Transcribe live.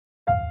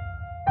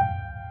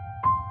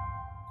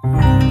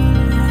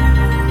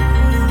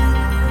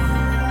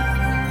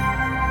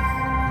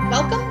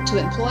to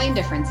Employing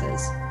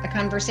Differences, a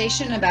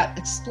conversation about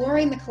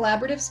exploring the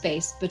collaborative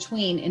space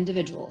between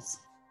individuals.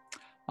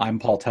 I'm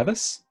Paul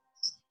Tevis.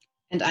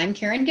 And I'm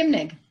Karen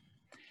Gimnig.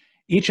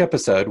 Each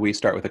episode, we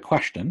start with a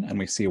question and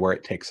we see where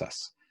it takes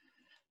us.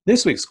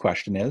 This week's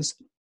question is,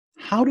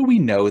 how do we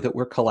know that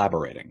we're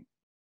collaborating?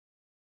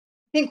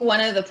 I think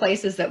one of the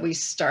places that we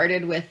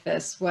started with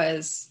this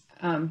was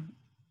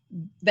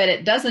that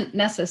it doesn't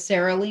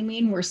necessarily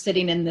mean we're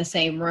sitting in the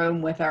same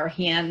room with our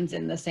hands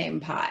in the same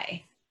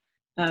pie.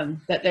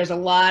 That there's a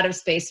lot of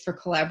space for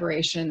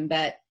collaboration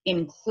that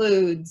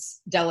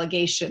includes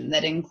delegation,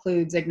 that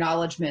includes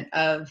acknowledgement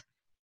of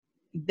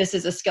this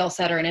is a skill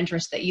set or an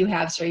interest that you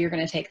have, so you're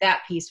going to take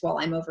that piece while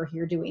I'm over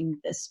here doing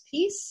this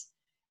piece.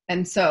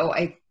 And so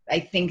I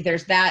think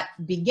there's that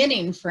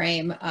beginning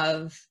frame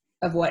of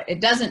what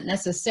it doesn't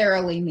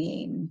necessarily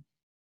mean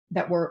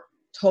that we're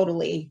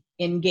totally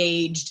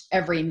engaged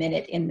every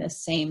minute in the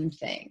same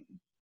thing.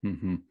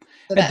 Mm-hmm.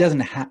 So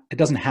it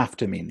doesn't have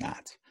to mean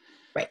that.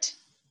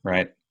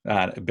 Right.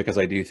 Because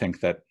I do think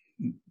that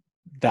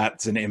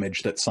that's an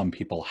image that some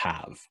people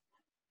have.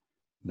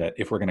 That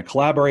if we're going to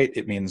collaborate,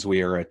 it means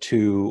we are a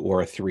 2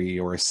 or a 3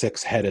 or a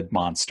 6-headed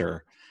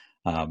monster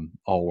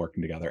all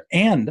working together.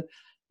 And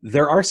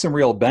there are some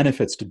real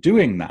benefits to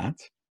doing that,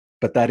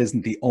 but that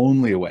isn't the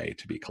only way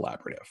to be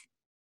collaborative.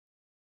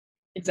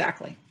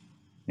 Exactly.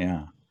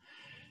 Yeah.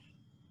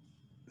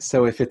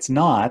 So if it's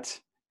not,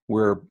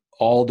 we're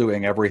all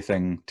doing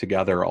everything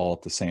together all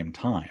at the same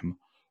time,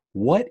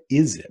 what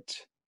is it?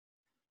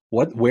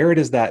 Where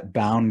does that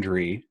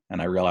boundary,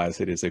 and I realize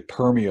it is a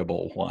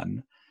permeable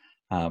one,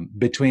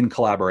 between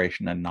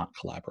collaboration and not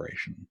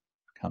collaboration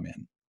come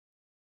in?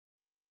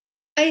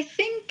 I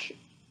think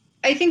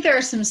there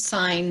are some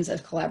signs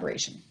of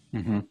collaboration.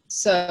 Mm-hmm.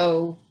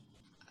 So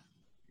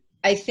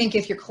I think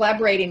if you're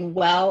collaborating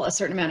well, a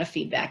certain amount of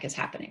feedback is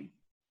happening.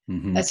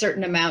 Mm-hmm. A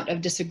certain amount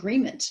of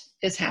disagreement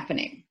is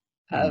happening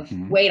of,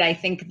 mm-hmm. wait, I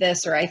think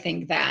this or I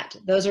think that.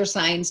 Those are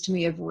signs to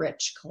me of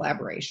rich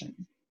collaboration.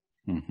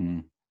 Mm-hmm.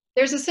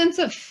 There's a sense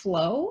of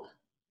flow.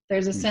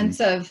 There's a mm-hmm. sense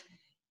of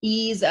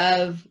ease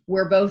of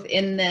we're both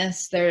in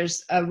this.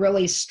 There's a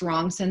really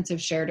strong sense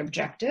of shared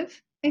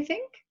objective, I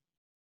think.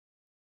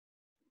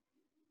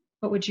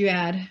 What would you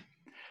add?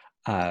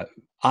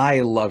 I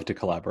love to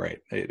collaborate.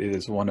 It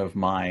is one of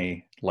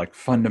my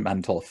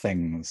fundamental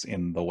things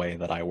in the way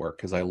that I work,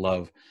 because I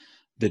love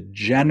the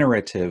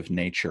generative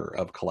nature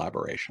of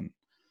collaboration.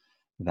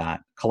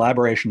 That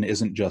collaboration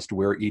isn't just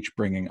we're each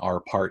bringing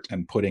our part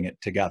and putting it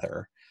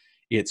together.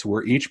 It's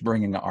we're each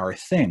bringing our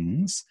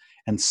things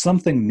and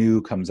something new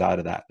comes out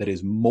of that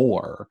is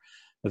more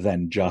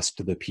than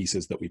just the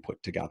pieces that we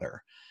put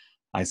together.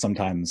 I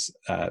sometimes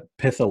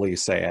pithily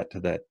say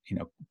it that,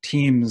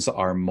 teams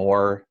are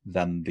more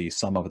than the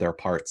sum of their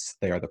parts.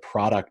 They are the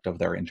product of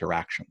their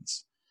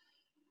interactions.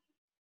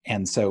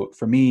 And so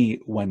for me,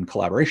 when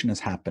collaboration is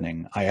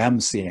happening, I am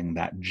seeing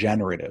that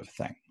generative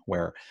thing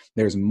where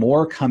there's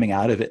more coming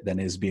out of it than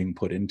is being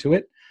put into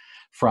it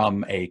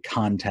from a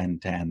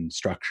content and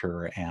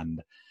structure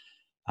and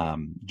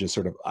just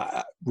sort of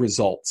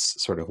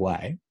results sort of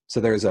way. So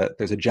there's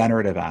a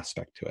generative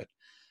aspect to it.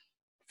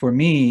 For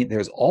me,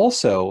 there's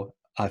also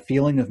a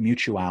feeling of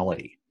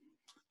mutuality.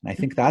 And I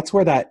think that's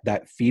where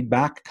that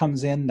feedback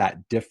comes in,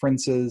 that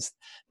differences,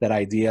 that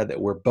idea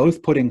that we're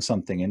both putting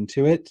something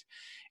into it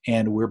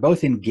and we're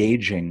both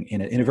engaging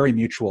in a very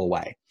mutual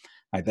way.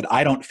 Right? That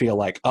I don't feel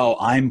like, oh,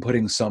 I'm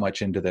putting so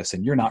much into this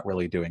and you're not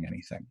really doing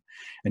anything.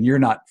 And you're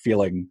not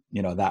feeling,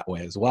 that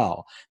way as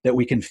well. That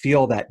we can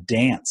feel that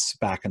dance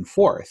back and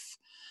forth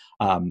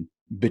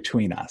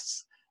between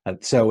us.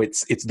 So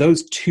it's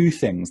those two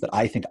things that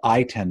I think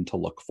I tend to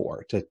look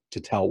for to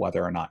tell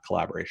whether or not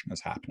collaboration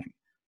is happening.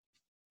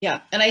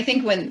 Yeah, and I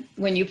think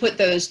when you put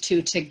those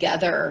two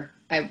together,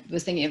 I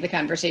was thinking of the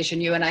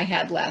conversation you and I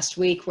had last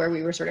week where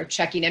we were sort of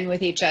checking in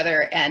with each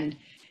other and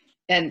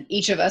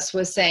each of us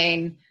was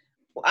saying,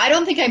 I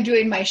don't think I'm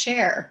doing my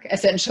share,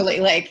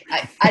 essentially.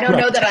 I don't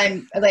know that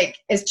I'm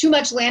is too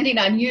much landing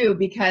on you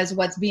because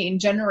what's being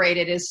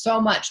generated is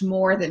so much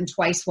more than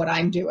twice what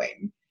I'm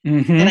doing.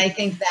 Mm-hmm. And I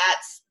think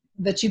that's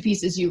the two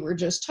pieces you were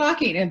just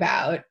talking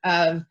about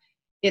of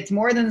it's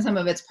more than some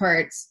of its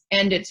parts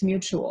and it's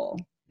mutual.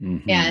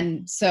 Mm-hmm.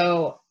 And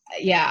so,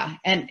 yeah.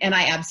 And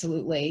I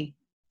absolutely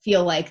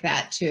feel like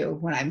that too,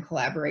 when I'm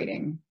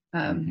collaborating.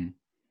 Mm-hmm.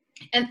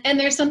 And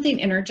there's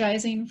something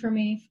energizing for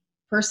me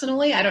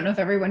personally. I don't know if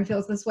everyone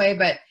feels this way,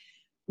 but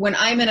when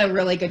I'm in a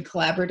really good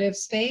collaborative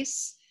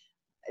space,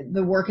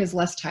 the work is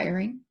less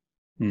tiring.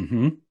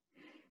 Mm-hmm.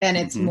 And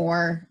it's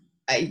more,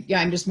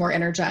 I'm just more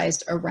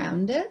energized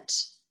around it.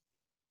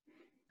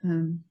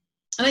 And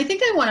I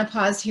think I want to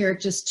pause here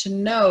just to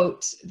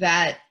note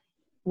that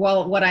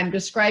while what I'm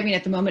describing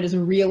at the moment is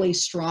a really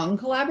strong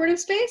collaborative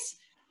space,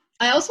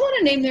 I also want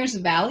to name there's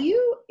value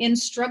in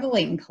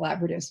struggling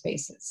collaborative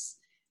spaces.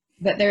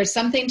 That there's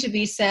something to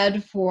be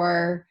said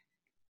for,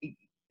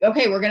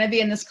 okay, we're going to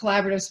be in this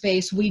collaborative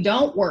space. We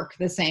don't work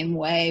the same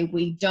way.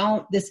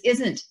 This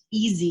isn't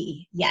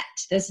easy yet.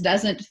 This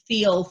doesn't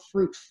feel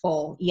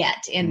fruitful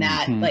yet in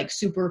that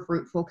super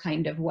fruitful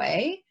kind of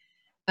way.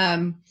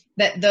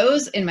 that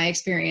those, in my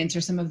experience,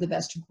 are some of the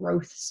best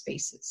growth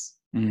spaces.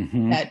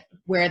 That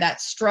where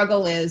that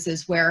struggle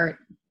is where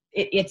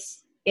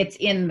it's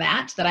in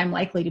that I'm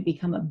likely to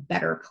become a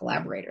better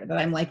collaborator, that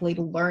I'm likely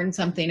to learn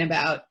something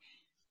about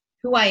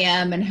who I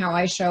am and how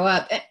I show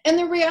up. And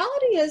the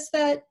reality is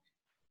that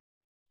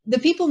the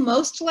people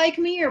most like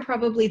me are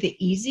probably the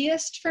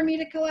easiest for me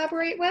to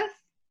collaborate with.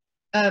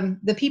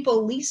 The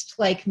people least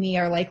like me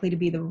are likely to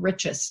be the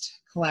richest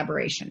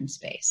collaboration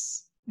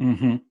space.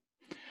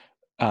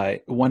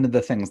 One of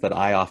the things that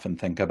I often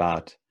think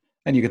about,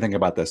 and you can think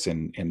about this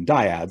in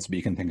dyads, but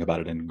you can think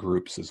about it in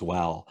groups as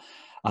well,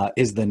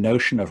 is the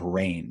notion of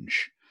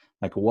range.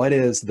 Like, what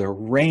is the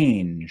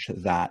range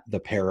that the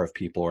pair of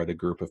people or the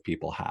group of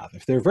people have?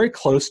 If they're very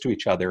close to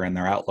each other in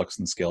their outlooks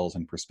and skills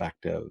and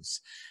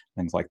perspectives,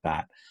 things like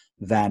that,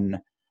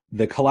 then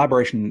the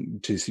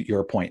collaboration, to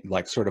your point,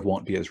 like sort of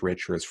won't be as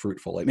rich or as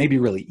fruitful. It may be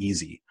really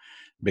easy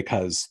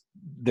because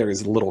there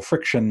is little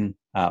friction,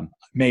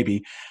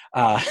 maybe.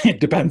 It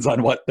depends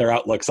on what their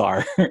outlooks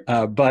are.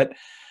 But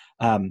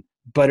it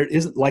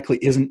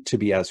isn't to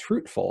be as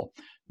fruitful,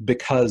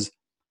 because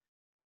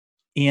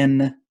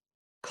in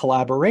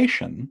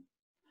collaboration,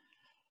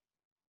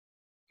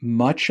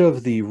 much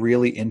of the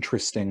really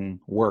interesting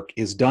work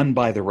is done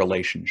by the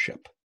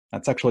relationship.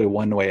 That's actually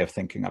one way of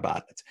thinking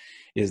about it,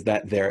 is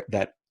that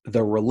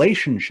the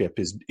relationship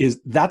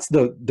is that's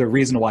the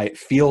reason why it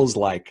feels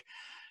like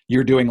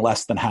you're doing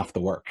less than half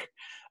the work.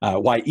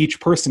 Why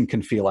each person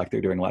can feel like they're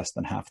doing less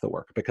than half the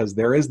work, because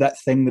there is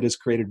that thing that is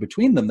created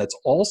between them that's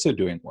also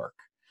doing work.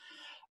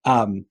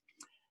 And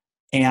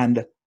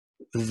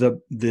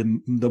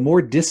the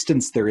more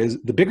distance there is,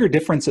 the bigger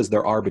differences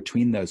there are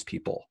between those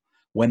people.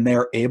 When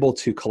they're able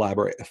to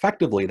collaborate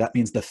effectively, that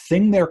means the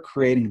thing they're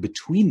creating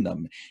between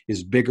them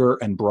is bigger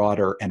and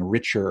broader and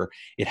richer.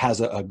 It has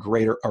a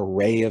greater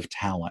array of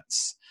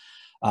talents.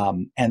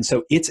 And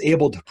so it's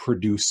able to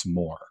produce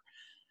more.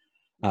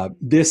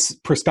 This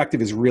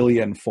perspective is really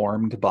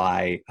informed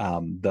by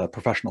the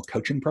professional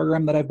coaching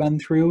program that I've been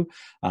through,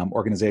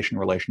 organization,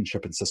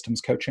 relationship, and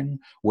systems coaching,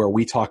 where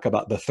we talk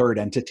about the third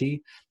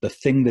entity, the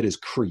thing that is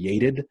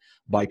created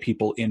by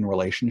people in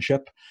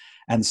relationship.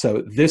 And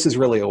so this is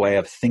really a way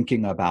of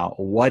thinking about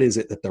what is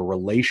it that the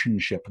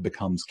relationship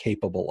becomes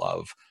capable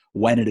of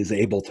when it is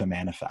able to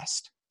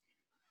manifest.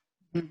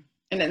 And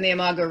in the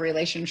Imago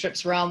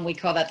relationships realm, we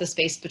call that the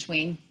space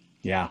between.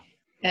 Yeah.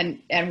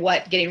 And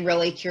getting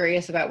really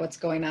curious about what's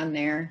going on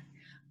there.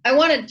 I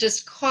want to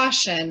just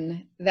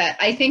caution that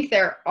I think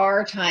there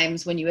are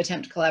times when you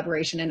attempt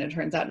collaboration and it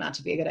turns out not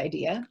to be a good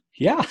idea.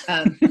 Yeah.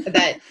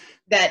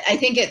 That I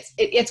think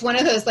it's one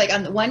of those, like,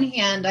 on the one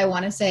hand, I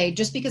want to say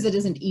just because it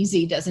isn't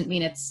easy doesn't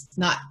mean it's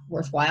not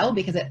worthwhile,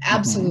 because it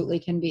absolutely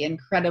can be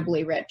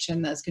incredibly rich,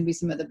 and those can be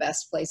some of the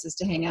best places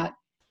to hang out.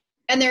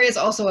 And there is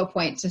also a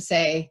point to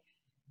say,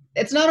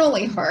 it's not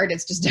only hard,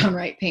 it's just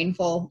downright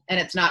painful, and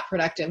it's not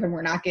productive, and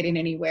we're not getting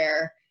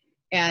anywhere.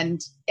 And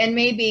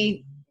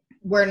maybe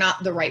we're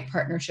not the right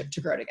partnership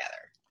to grow together.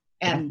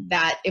 And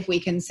that if we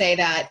can say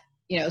that,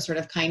 sort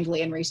of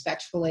kindly and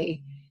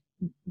respectfully,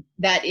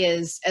 that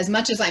is, as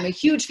much as I'm a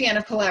huge fan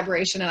of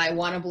collaboration and I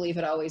want to believe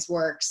it always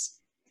works,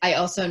 I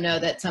also know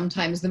that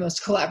sometimes the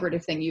most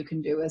collaborative thing you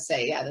can do is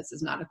say, yeah, this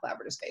is not a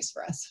collaborative space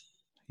for us.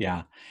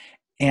 Yeah.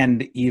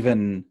 And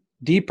even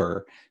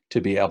deeper,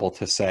 to be able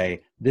to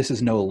say, this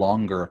is no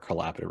longer a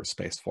collaborative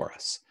space for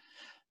us.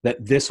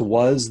 That this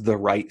was the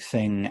right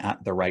thing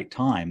at the right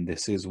time.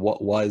 This is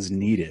what was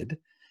needed.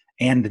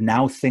 And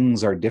now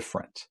things are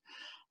different.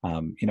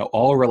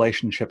 All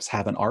relationships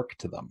have an arc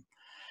to them.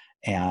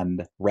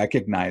 And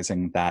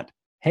recognizing that,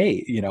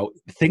 hey,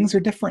 things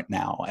are different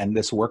now. And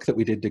this work that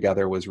we did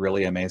together was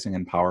really amazing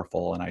and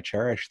powerful. And I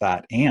cherish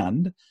that.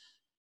 And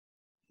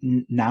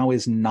now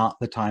is not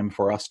the time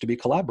for us to be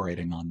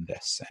collaborating on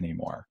this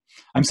anymore.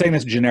 I'm saying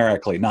this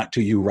generically, not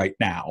to you right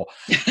now.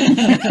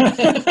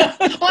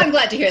 Well, I'm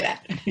glad to hear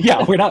that.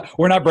 Yeah,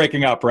 we're not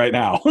breaking up right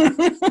now.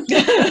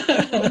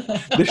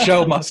 The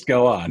show must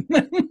go on.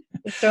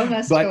 The show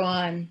must go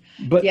on.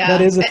 But yeah,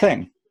 that is a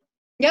thing.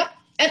 Yep.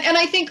 And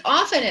I think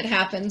often it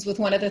happens with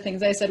one of the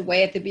things I said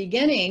way at the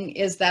beginning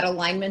is that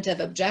alignment of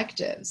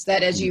objectives,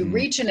 that as you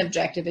reach an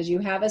objective, as you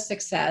have a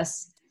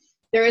success,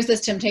 there is this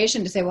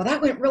temptation to say, well,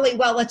 that went really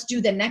well, let's do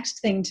the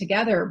next thing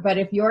together. But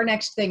if your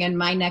next thing and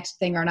my next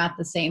thing are not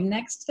the same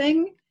next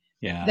thing,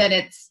 then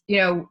it's,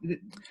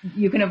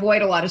 you can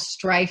avoid a lot of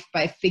strife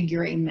by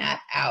figuring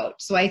that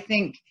out. So I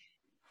think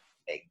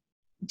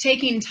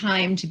taking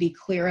time to be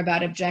clear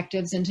about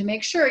objectives and to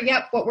make sure,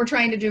 what we're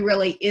trying to do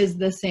really is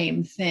the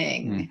same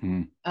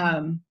thing.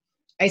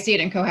 I see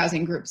it in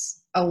co-housing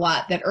groups a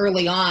lot, that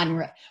early on,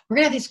 we're going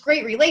to have these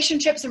great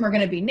relationships and we're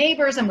going to be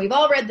neighbors and we've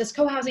all read this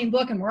co-housing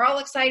book and we're all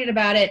excited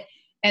about it.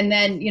 And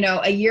then,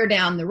 a year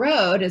down the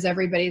road, as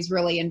everybody's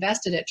really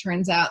invested, it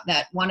turns out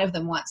that one of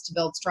them wants to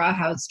build straw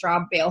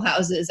bale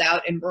houses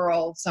out in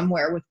rural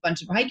somewhere with a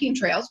bunch of hiking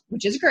trails,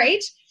 which is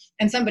great.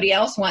 And somebody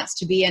else wants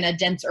to be in a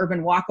dense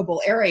urban walkable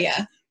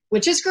area,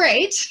 which is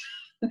great.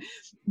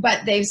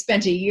 But they've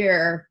spent a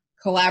year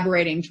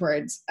collaborating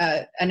towards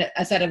a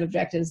set of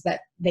objectives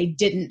that they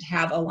didn't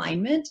have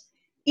alignment,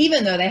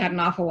 even though they had an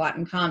awful lot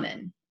in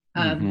common.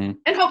 And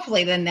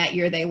hopefully then that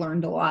year they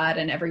learned a lot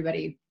and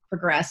everybody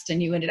progressed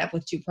and you ended up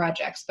with 2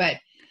 projects. But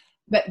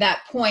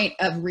that point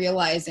of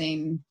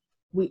realizing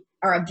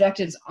our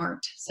objectives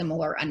aren't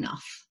similar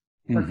enough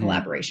for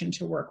collaboration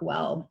to work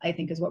well, I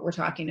think is what we're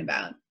talking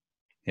about.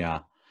 Yeah.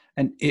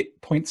 And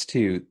it points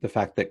to the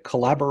fact that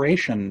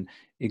collaboration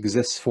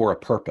exists for a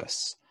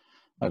purpose.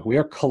 Like, we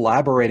are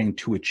collaborating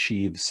to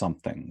achieve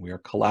something. We are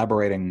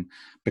collaborating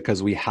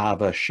because we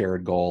have a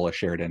shared goal, a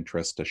shared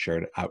interest, a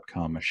shared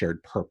outcome, a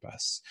shared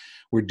purpose.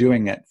 We're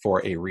doing it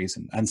for a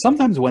reason. And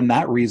sometimes when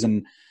that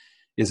reason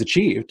is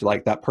achieved,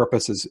 like that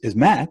purpose is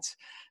met,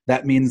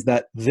 that means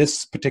that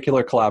this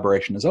particular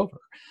collaboration is over.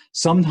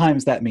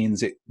 Sometimes that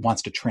means it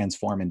wants to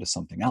transform into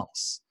something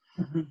else.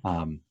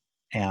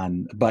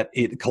 But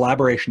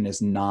collaboration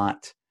is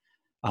not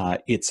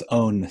its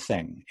own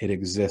thing. It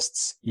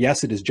exists.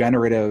 Yes, it is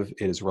generative.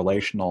 It is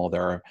relational.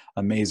 There are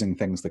amazing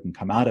things that can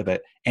come out of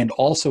it. And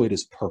also it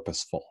is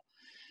purposeful.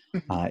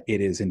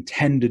 It is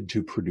intended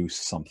to produce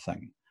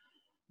something.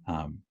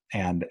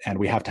 And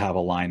we have to have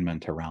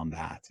alignment around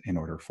that in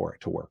order for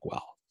it to work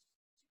well.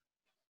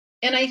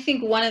 And I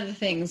think one of the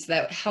things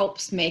that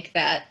helps make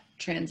that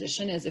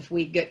transition is if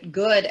we get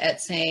good at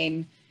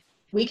saying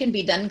we can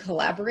be done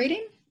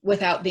collaborating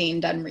without being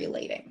done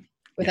relating,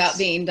 without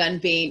being done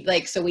being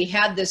like, so we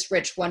had this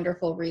rich,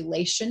 wonderful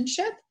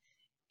relationship,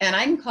 and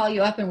I can call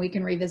you up and we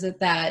can revisit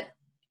that,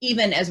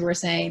 even as we're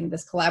saying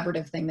this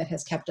collaborative thing that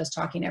has kept us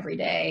talking every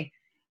day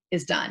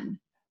is done.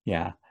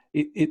 Yeah.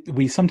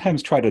 We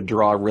sometimes try to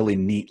draw really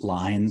neat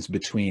lines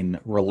between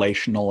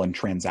relational and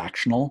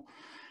transactional.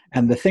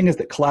 And the thing is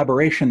that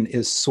collaboration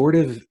is sort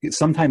of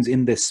sometimes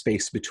in this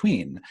space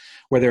between,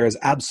 where there is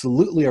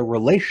absolutely a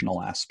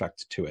relational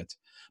aspect to it,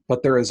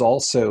 but there is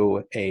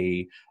also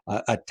a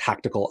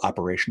tactical,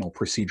 operational,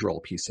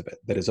 procedural piece of it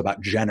that is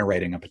about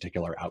generating a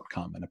particular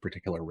outcome and a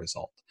particular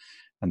result.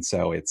 And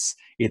so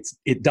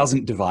it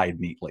doesn't divide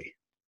neatly.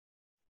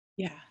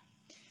 Yeah.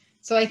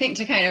 So I think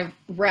to kind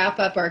of wrap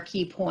up our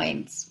key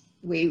points,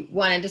 we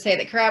wanted to say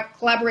that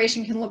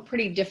collaboration can look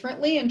pretty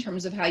differently in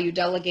terms of how you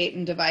delegate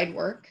and divide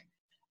work.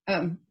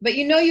 But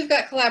you've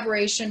got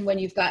collaboration when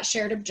you've got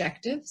shared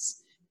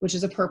objectives, which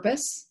is a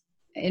purpose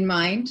in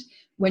mind,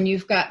 when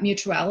you've got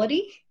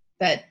mutuality,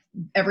 that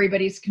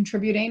everybody's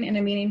contributing in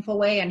a meaningful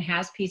way and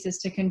has pieces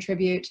to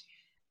contribute,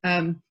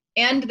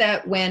 and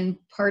that when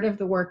part of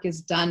the work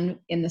is done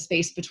in the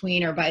space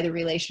between or by the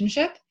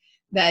relationship,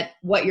 that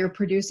what you're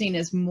producing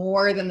is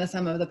more than the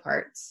sum of the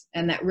parts,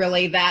 and that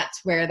really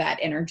that's where that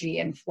energy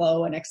and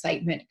flow and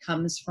excitement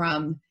comes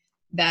from.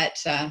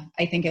 That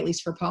I think, at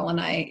least for Paul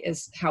and I,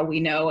 is how we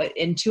know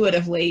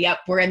intuitively, yep,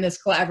 we're in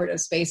this collaborative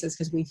spaces,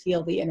 because we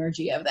feel the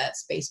energy of that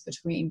space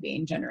between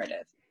being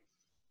generative.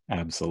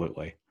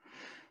 Absolutely.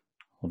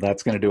 Well,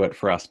 that's going to do it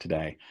for us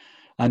today.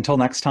 Until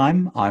next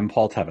time, I'm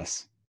Paul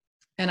Tevis.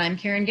 And I'm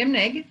Karen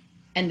Gimnig,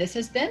 and this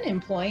has been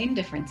Employing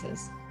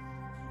Differences.